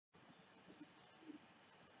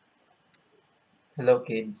Hello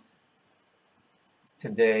kids,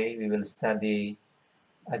 today we will study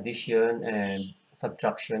addition and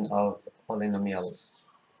subtraction of polynomials.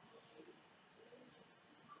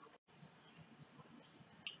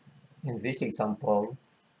 In this example,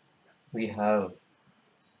 we have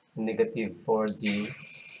negative 4g,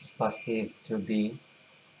 positive 2b,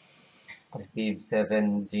 positive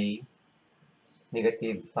 7g,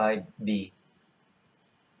 negative 5b.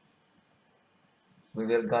 We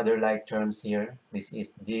will gather like terms here. This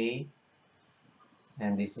is g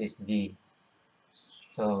and this is d.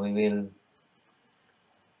 So we will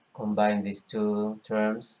combine these two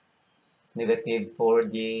terms, negative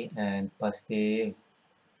 4d and positive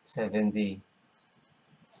 7d.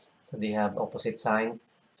 So they have opposite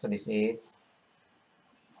signs. So this is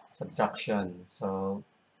subtraction. So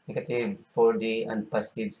negative 4d and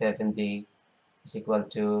positive 7d is equal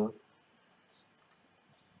to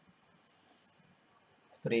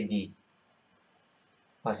 3d,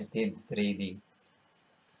 positive 3d.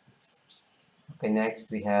 Okay,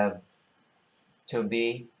 next we have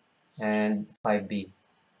 2b and 5b.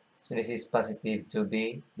 So this is positive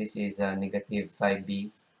 2b, this is negative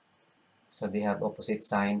 5b. So they have opposite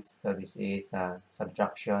signs. So this is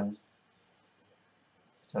subtraction.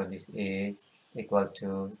 So this is equal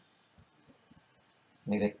to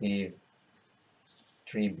negative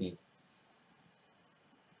 3b.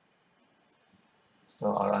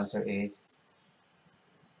 So our answer is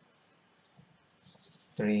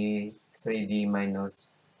 3d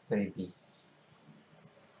minus 3b.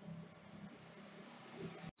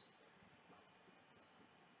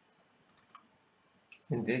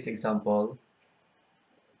 In this example,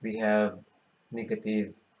 we have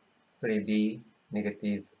negative 3b,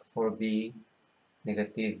 negative 4b,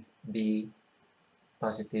 negative b,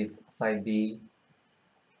 positive 5b,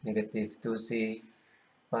 negative 2c,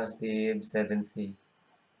 positive 7c.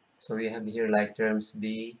 So we have here like terms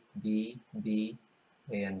b, b, b,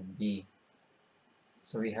 and b.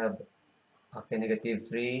 So we have negative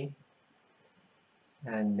 3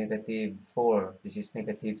 and negative 4. This is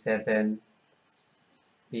negative 7b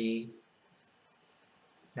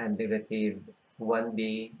and negative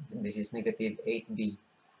 1b. This is negative 8b.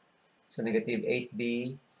 So negative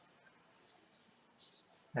 8b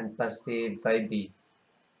and positive 5b.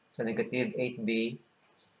 So negative 8b,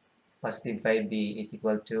 positive 5b is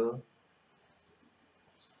equal to,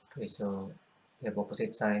 okay, so they have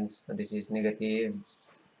opposite signs. So this is negative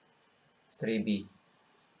 3b.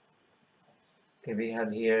 Okay, we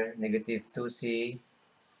have here negative 2c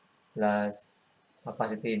plus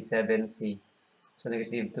positive 7c. So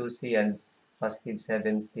negative 2c and positive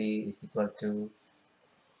 7c is equal to,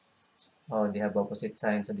 oh, they have opposite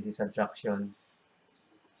signs, so this is subtraction.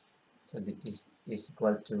 So this is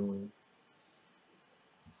equal to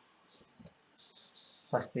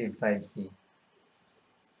positive 5c.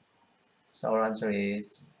 So our answer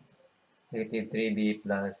is negative 3b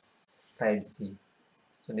plus 5c.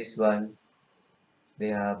 So this one, we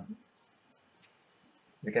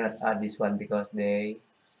cannot add this one because they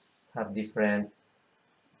have different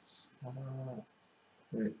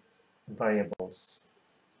variables.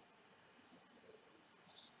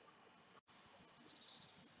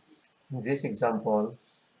 In this example,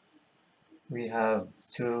 we have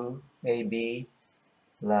 2ab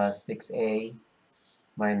plus 6a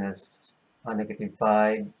minus negative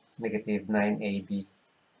 5, negative 9ab.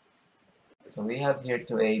 So we have here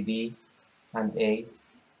 2ab and a.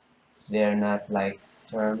 They are not like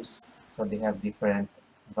terms, so they have different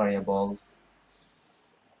variables.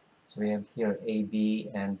 So we have here ab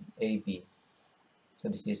and ab. So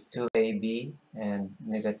this is 2ab and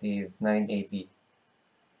negative 9ab.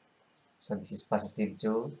 So this is positive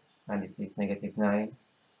 2 and this is negative 9.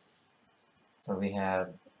 So we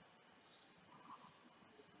have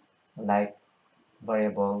like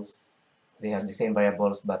variables. They have the same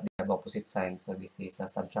variables but they have opposite signs. So this is a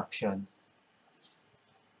subtraction.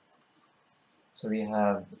 So we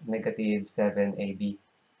have negative 7ab.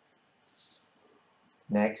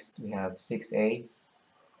 Next we have 6a.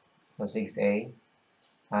 So 6a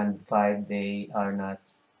and 5, they are not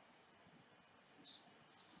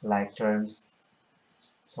like terms.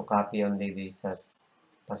 So copy only this as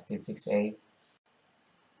positive 6a.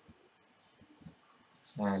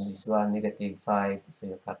 And this one negative 5, so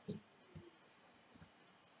you copy.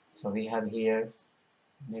 So we have here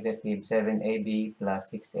negative 7ab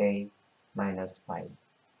plus 6a minus 5.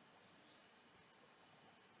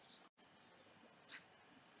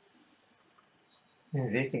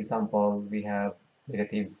 In this example, we have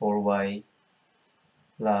negative 4y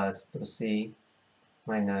plus 2c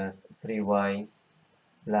minus 3y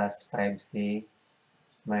plus 5c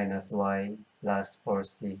minus y plus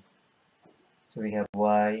 4c. So we have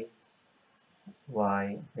y,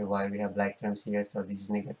 we have like terms here. So this is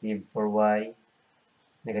negative 4y,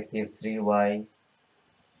 negative 3y,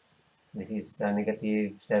 this is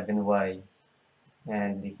negative 7y,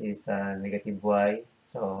 and this is negative y.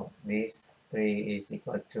 So this 3 is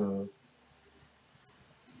equal to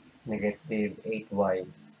negative 8y.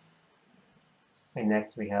 And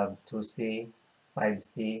next we have 2c,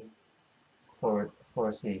 5c,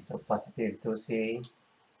 4c. So positive 2c,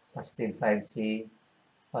 positive 5c,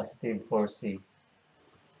 positive 4c.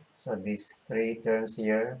 So these three terms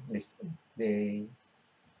here, they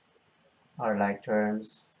are like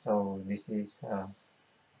terms. So this is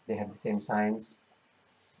they have the same signs.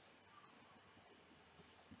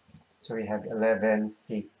 So we have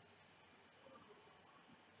 11c.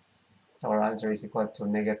 So our answer is equal to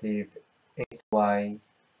negative 8y,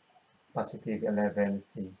 positive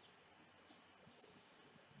 11c.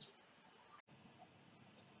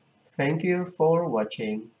 Thank you for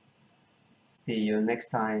watching. See you next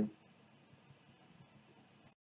time.